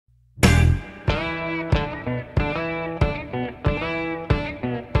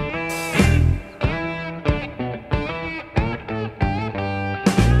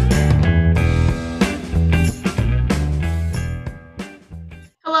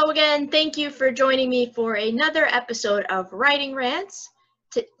Hello again. Thank you for joining me for another episode of Writing Rants.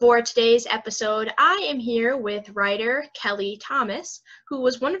 For today's episode, I am here with writer Kelly Thomas, who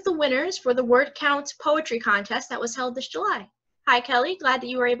was one of the winners for the Word Count Poetry Contest that was held this July. Hi, Kelly. Glad that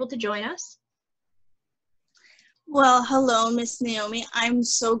you were able to join us. Well, hello, Miss Naomi. I'm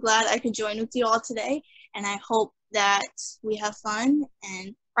so glad I could join with you all today, and I hope that we have fun.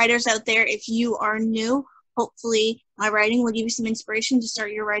 And writers out there, if you are new, hopefully my writing will give you some inspiration to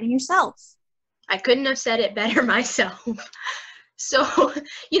start your writing yourself. I couldn't have said it better myself. So,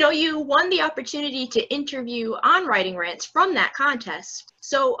 you won the opportunity to interview on Writing Rants from that contest.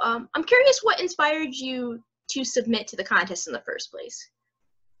 So, I'm curious what inspired you to submit to the contest in the first place.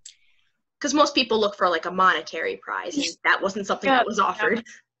 Because most people look for like a monetary prize, and that wasn't something that was offered.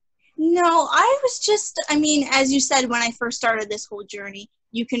 No, as you said, when I first started this whole journey,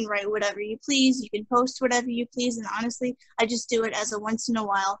 you can write whatever you please, you can post whatever you please, and honestly, I just do it as a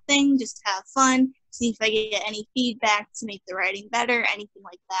once-in-a-while thing, just to have fun, see if I get any feedback to make the writing better, anything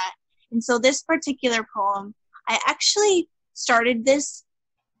like that. And so this particular poem, I actually started this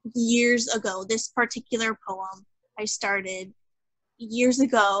years ago. This particular poem I started years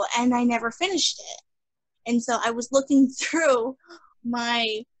ago, and I never finished it. And so I was looking through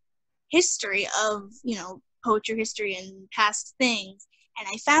my history of, poetry history and past things, and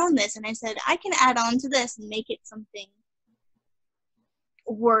I found this, and I said, I can add on to this and make it something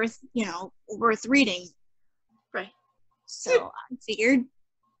worth reading. Right. So I figured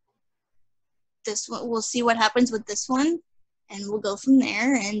this one, we'll see what happens with this one, and we'll go from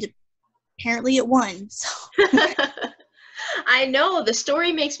there, and apparently it won, so. I know, the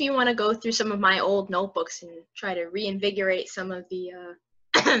story makes me want to go through some of my old notebooks and try to reinvigorate some of the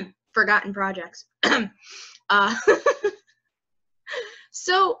forgotten projects.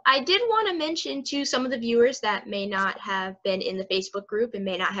 So I did want to mention to some of the viewers that may not have been in the Facebook group and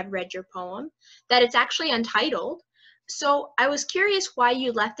may not have read your poem that it's actually untitled. So I was curious why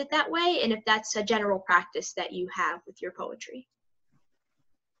you left it that way and if that's a general practice that you have with your poetry.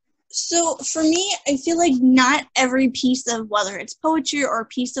 So for me, I feel like not every piece of, whether it's poetry or a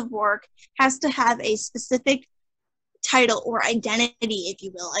piece of work, has to have a specific title or identity, if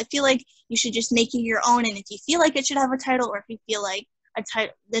you will. I feel like you should just make it your own, and if you feel like it should have a title, or if you feel like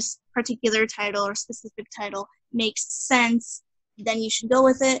this particular title or specific title makes sense, then you should go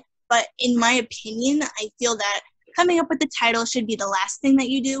with it. But in my opinion, I feel that coming up with the title should be the last thing that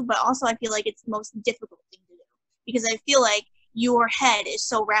you do, but also I feel like it's the most difficult thing to do, because I feel like your head is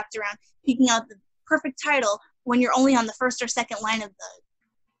so wrapped around picking out the perfect title when you're only on the first or second line of the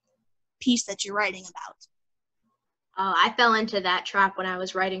piece that you're writing about. I fell into that trap when I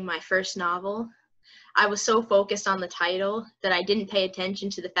was writing my first novel. I was so focused on the title that I didn't pay attention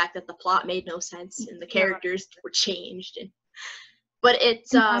to the fact that the plot made no sense and the characters were changed. But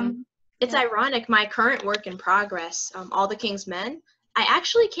it's ironic. My current work in progress, All the King's Men, I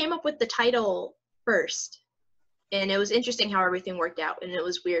actually came up with the title first. And it was interesting how everything worked out, and it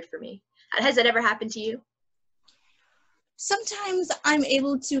was weird for me. Has that ever happened to you? Sometimes I'm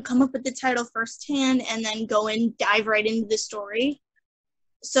able to come up with the title firsthand and then go and dive right into the story.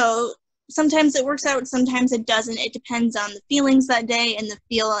 So sometimes it works out, sometimes it doesn't. It depends on the feelings that day and the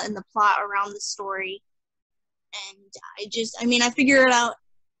feel and the plot around the story. And I figure it out.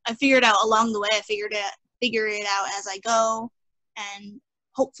 I figure it out along the way. I figure it out as I go, and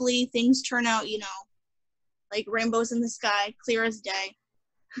hopefully things turn out, like rainbows in the sky, clear as day.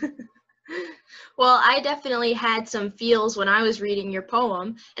 Well, I definitely had some feels when I was reading your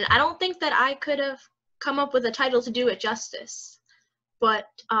poem, and I don't think that I could have come up with a title to do it justice. But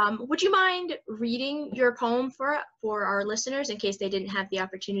would you mind reading your poem for our listeners in case they didn't have the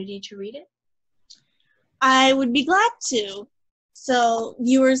opportunity to read it? I would be glad to. So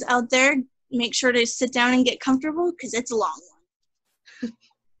viewers out there, make sure to sit down and get comfortable, because it's a long one.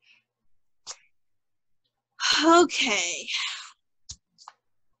 Okay.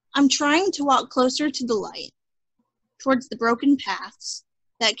 I'm trying to walk closer to the light, towards the broken paths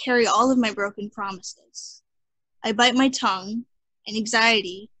that carry all of my broken promises. I bite my tongue in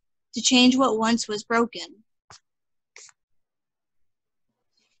anxiety to change what once was broken.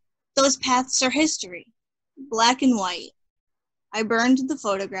 Those paths are history, black and white. I burned the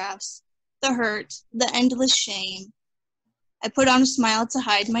photographs, the hurt, the endless shame. I put on a smile to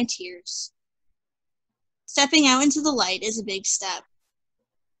hide my tears. Stepping out into the light is a big step.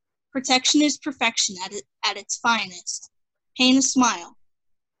 Protection is perfection at its finest. Pain a smile.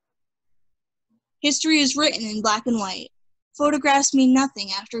 History is written in black and white. Photographs mean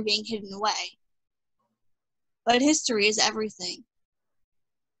nothing after being hidden away. But history is everything.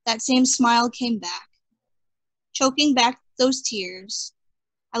 That same smile came back, choking back those tears.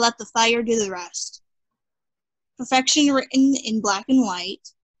 I let the fire do the rest. Perfection written in black and white.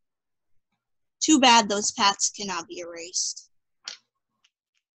 Too bad those paths cannot be erased.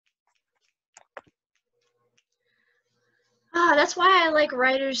 That's why I like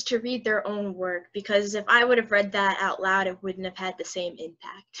writers to read their own work, because if I would have read that out loud, it wouldn't have had the same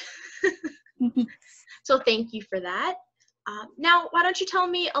impact. So thank you for that. Now, why don't you tell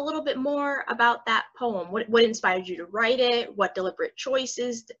me a little bit more about that poem? What inspired you to write it? What deliberate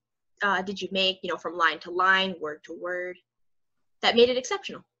choices did you make, from line to line, word to word, that made it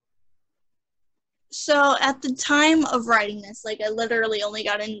exceptional? So at the time of writing this, like I literally only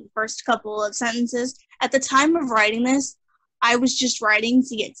got in the first couple of sentences. At the time of writing this, I was just writing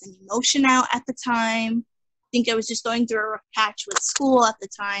to get some emotion out at the time. I think I was just going through a rough patch with school at the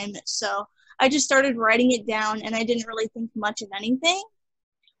time. So I just started writing it down, and I didn't really think much of anything.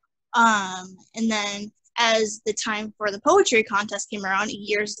 And then as the time for the poetry contest came around,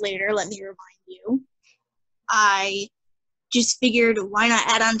 years later, let me remind you, I just figured, why not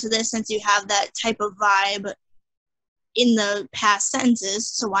add on to this, since you have that type of vibe in the past sentences,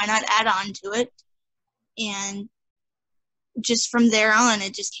 so why not add on to it? And just from there on,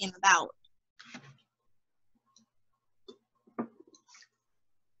 it just came about.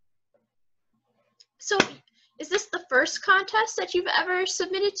 So is this the first contest that you've ever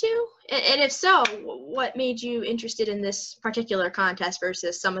submitted to? And if so, what made you interested in this particular contest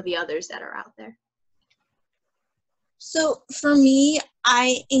versus some of the others that are out there? So for me,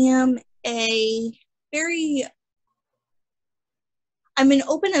 I'm an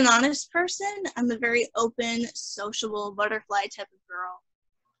open and honest person. I'm a very open, sociable, butterfly type of girl.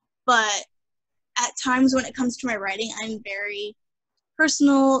 But at times when it comes to my writing, I'm very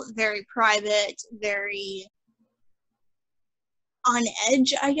personal, very private, very on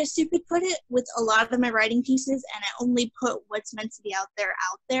edge, I guess you could put it, with a lot of my writing pieces, and I only put what's meant to be out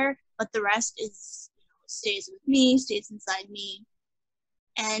there, but the rest is, stays with me, stays inside me.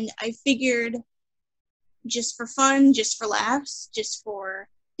 And I figured, just for fun, just for laughs, just for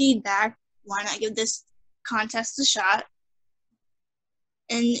feedback, why not give this contest a shot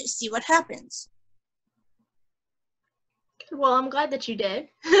and see what happens? Well, I'm glad that you did.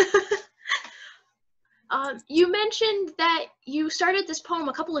 You mentioned that you started this poem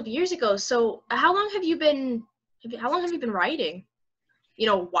a couple of years ago. So how long have you been writing?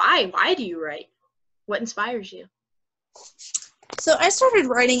 Why do you write? What inspires you? So I started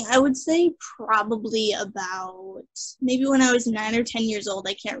writing, I would say probably about maybe when I was 9 or 10 years old.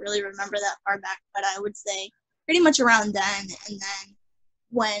 I can't really remember that far back, but I would say pretty much around then. And then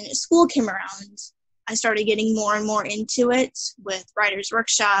when school came around, I started getting more and more into it with Writer's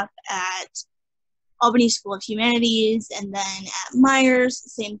Workshop at Albany School of Humanities, and then at Myers,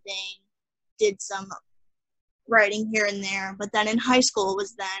 same thing, did some writing here and there. But then in high school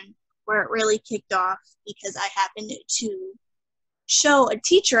was then where it really kicked off, because I happened to show a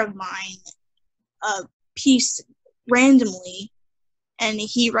teacher of mine a piece randomly, and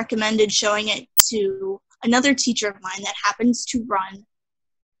he recommended showing it to another teacher of mine that happened to run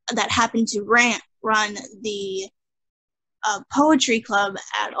the poetry club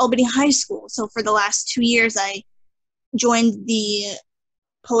at Albany High School. So for the last 2 years, I joined the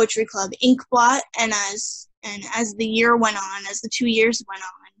poetry club Inkblot, and as the year went on, as the 2 years went on,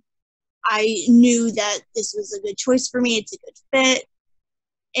 I knew that this was a good choice for me. It's a good fit,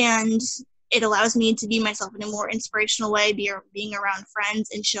 and it allows me to be myself in a more inspirational way, being around friends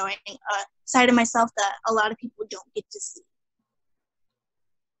and showing a side of myself that a lot of people don't get to see.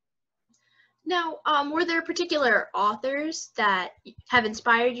 Now, were there particular authors that have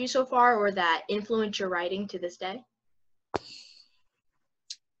inspired you so far, or that influence your writing to this day?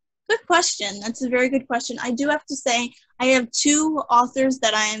 Good question. That's a very good question. I do have to say I have 2 authors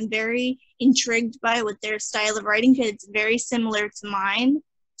that I am very intrigued by with their style of writing, because it's very similar to mine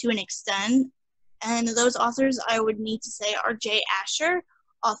to an extent. And those authors I would need to say are Jay Asher,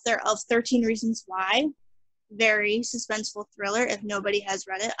 author of 13 Reasons Why. Very suspenseful thriller. If nobody has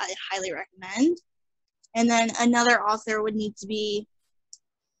read it, I highly recommend. And then another author would need to be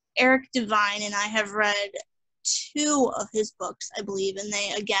Eric Devine, and I have read 2 of his books, I believe, and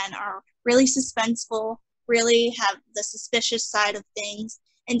they, again, are really suspenseful, really have the suspicious side of things,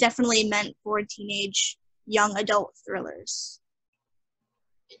 and definitely meant for teenage, young adult thrillers.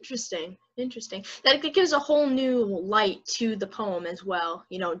 Interesting. That gives a whole new light to the poem as well,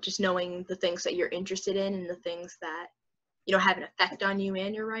 just knowing the things that you're interested in and the things that, have an effect on you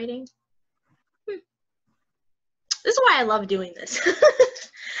and your writing. This is why I love doing this.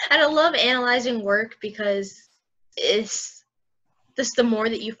 And I love analyzing work, because it's just the more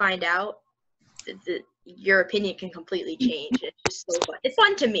that you find out, your opinion can completely change. It's just so fun. It's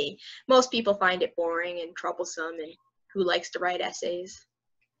fun to me. Most people find it boring and troublesome, and who likes to write essays.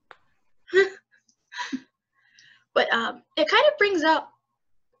 But it kind of brings up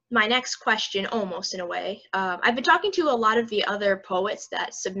my next question, almost in a way. I've been talking to a lot of the other poets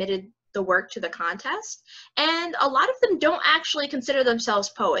that submitted the work to the contest, and a lot of them don't actually consider themselves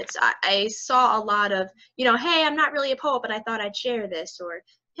poets. I saw a lot of, hey, I'm not really a poet, but I thought I'd share this, or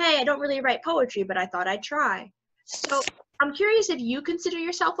hey, I don't really write poetry, but I thought I'd try. So I'm curious if you consider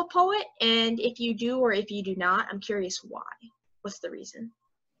yourself a poet, and if you do or if you do not, I'm curious why. What's the reason?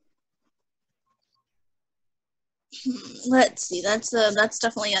 Let's see. That's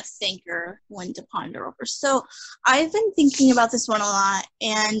definitely a thinker, one to ponder over. So I've been thinking about this one a lot,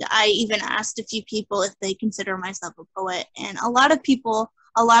 and I even asked a few people if they consider myself a poet, and a lot of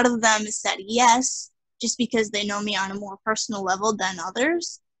them said yes, just because they know me on a more personal level than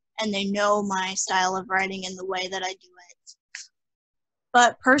others, and they know my style of writing and the way that I do it.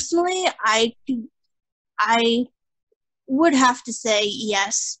 But personally, I would have to say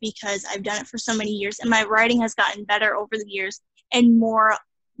yes, because I've done it for so many years and my writing has gotten better over the years, and more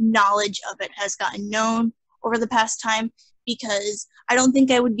knowledge of it has gotten known over the past time, because I don't think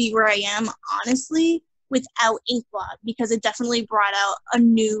I would be where I am, honestly, without Inkblot, because it definitely brought out a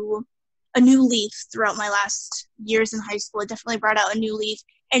new leaf throughout my last years in high school. It definitely brought out a new leaf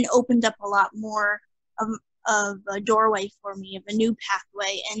and opened up a lot more of a doorway for me, of a new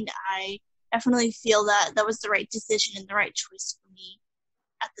pathway, and I definitely feel that that was the right decision and the right choice for me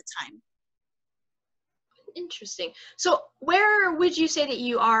at the time. Interesting. So where would you say that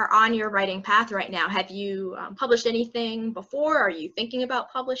you are on your writing path right now? Have you published anything before? Are you thinking about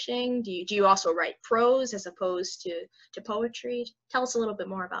publishing? Do you also write prose as opposed to poetry? Tell us a little bit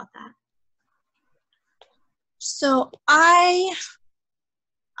more about that. So I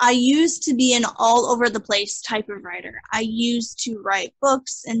used to be an all over the place type of writer. I used to write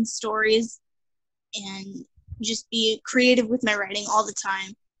books and stories and just be creative with my writing all the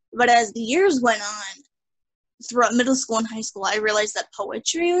time. But as the years went on, throughout middle school and high school, I realized that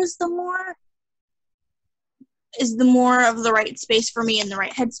poetry is the more of the right space for me and the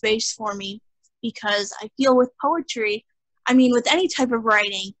right headspace for me, because I feel with poetry, with any type of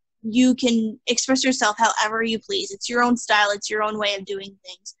writing, you can express yourself however you please. It's your own style, it's your own way of doing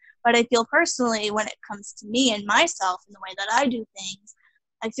things. But I feel personally, when it comes to me and myself and the way that I do things,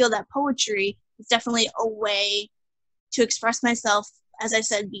 I feel that poetry is definitely a way to express myself, as I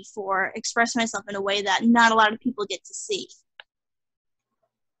said before, express myself in a way that not a lot of people get to see.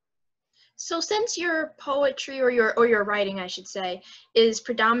 So since your poetry or your writing, I should say, is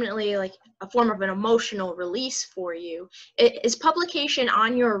predominantly like a form of an emotional release for you, is publication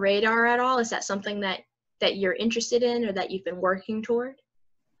on your radar at all? Is that something that you're interested in or that you've been working toward?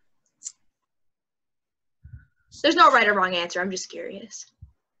 There's no right or wrong answer. I'm just curious.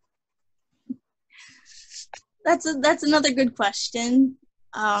 That's another good question.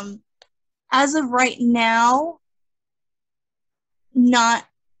 As of right now, not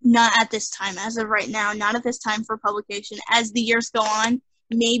at this time. As of right now, not at this time for publication. As the years go on,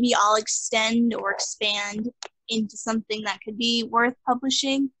 maybe I'll extend or expand into something that could be worth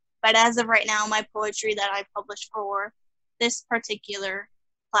publishing. But as of right now, my poetry that I publish for this particular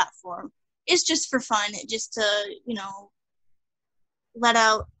platform is just for fun, just to, let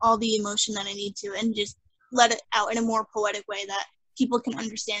out all the emotion that I need to, and just let it out in a more poetic way that people can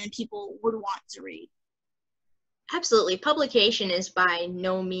understand and people would want to read. Absolutely. Publication is by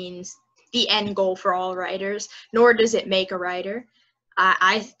no means the end goal for all writers, nor does it make a writer.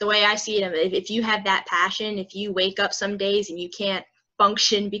 The way I see it, if you have that passion, if you wake up some days and you can't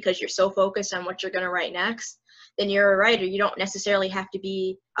function because you're so focused on what you're going to write next, then you're a writer. You don't necessarily have to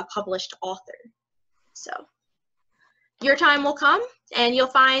be a published author. So your time will come and you'll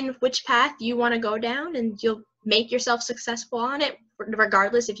find which path you want to go down, and you'll make yourself successful on it,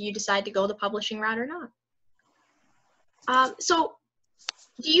 regardless if you decide to go the publishing route or not. So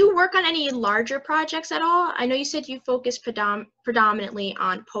do you work on any larger projects at all? I know you said you focus predominantly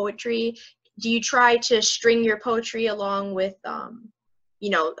on poetry. Do you try to string your poetry along with,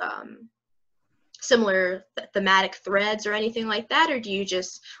 similar thematic threads or anything like that? Or do you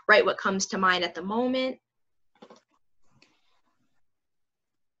just write what comes to mind at the moment?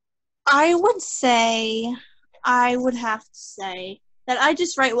 I would have to say that I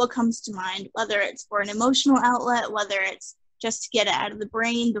just write what comes to mind, whether it's for an emotional outlet, whether it's just to get it out of the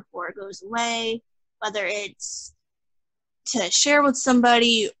brain before it goes away, whether it's to share with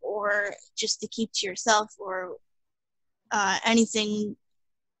somebody or just to keep to yourself, or anything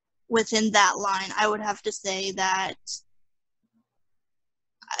within that line. I would have to say that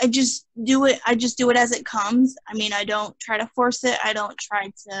I just do it as it comes. I mean, I don't try to force it. I don't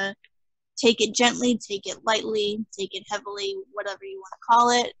try to take it gently, take it lightly, take it heavily, whatever you want to call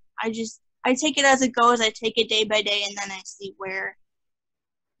it. I take it as it goes. I take it day by day, and then I see where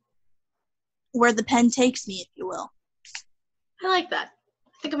the pen takes me, if you will. I like that.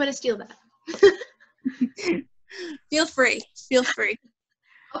 I think I'm going to steal that. Feel free. Feel free.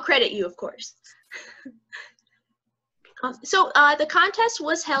 I'll credit you, of course. So the contest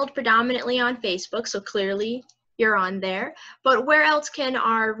was held predominantly on Facebook, so clearly you're on there. But where else can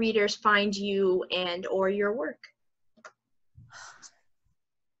our readers find you and or your work?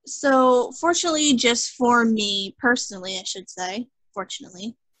 So fortunately, just for me personally, I should say,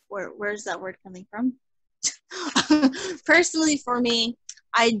 fortunately, where's that word coming from? Personally, for me,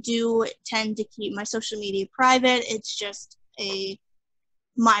 I do tend to keep my social media private. It's just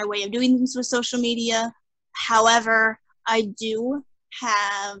my way of doing things with social media. However, I do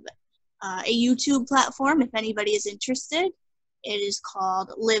have a YouTube platform if anybody is interested. It is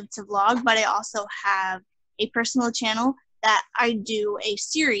called Live to Vlog, but I also have a personal channel that I do a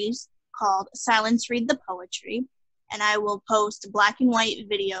series called Silence Read the Poetry, and I will post black and white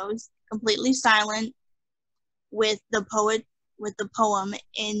videos, completely silent, with the poem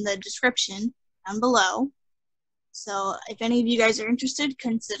in the description down below. So if any of you guys are interested,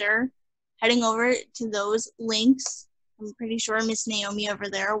 consider heading over to those links. I'm pretty sure Miss Naomi over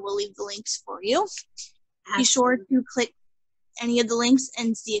there will leave the links for you. Absolutely. Be sure to click any of the links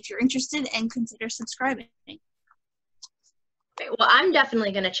and see if you're interested and consider subscribing. Well, I'm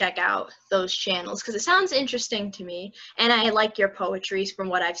definitely going to check out those channels because it sounds interesting to me, and I like your poetry from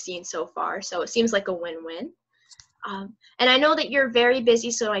what I've seen so far, so it seems like a win-win. And I know that you're very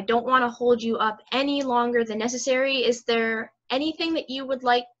busy, so I don't want to hold you up any longer than necessary. Is there anything that you would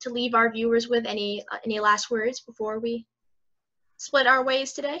like to leave our viewers with? Any last words before we split our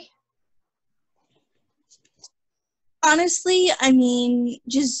ways today? Honestly, I mean,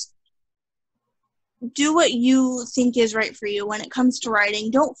 just do what you think is right for you when it comes to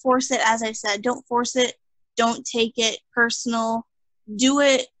writing. Don't force it, as I said. Don't force it. Don't take it personal. Do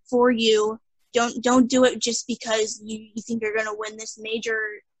it for you. Don't do it just because you think you're going to win this major,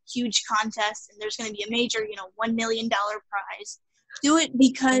 huge contest and there's going to be a major, $1 million prize. Do it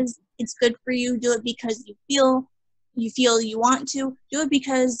because it's good for you. Do it because you feel you want to. Do it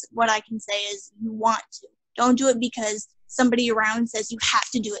because what I can say is you want to. Don't do it because somebody around says you have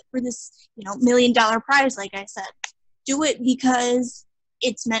to do it for this, $1 million prize, like I said. Do it because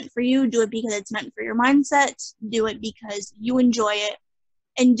it's meant for you. Do it because it's meant for your mindset. Do it because you enjoy it.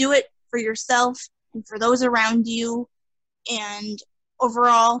 And do it for yourself and for those around you. And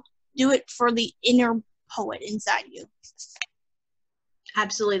overall, do it for the inner poet inside you.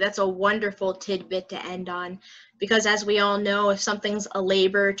 Absolutely. That's a wonderful tidbit to end on, because as we all know, if something's a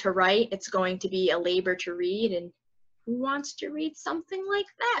labor to write, it's going to be a labor to read. And who wants to read something like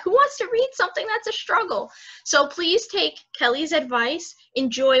that? Who wants to read something that's a struggle? So please take Kelly's advice.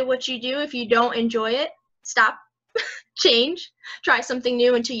 Enjoy what you do. If you don't enjoy it, stop, change, try something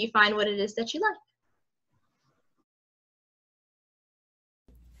new until you find what it is that you like.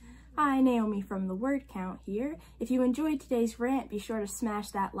 Hi, Naomi from The Word Count here. If you enjoyed today's rant, be sure to smash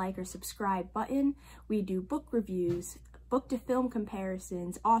that like or subscribe button. We do book reviews, book to film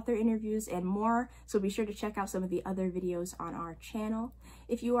comparisons, author interviews, and more, so be sure to check out some of the other videos on our channel.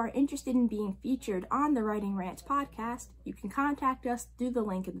 If you are interested in being featured on the Writing Rants podcast, you can contact us through the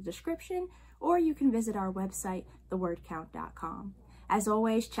link in the description, or you can visit our website, thewordcount.com. As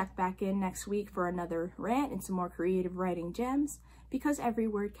always, check back in next week for another rant and some more creative writing gems, because every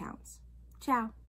word counts. Ciao.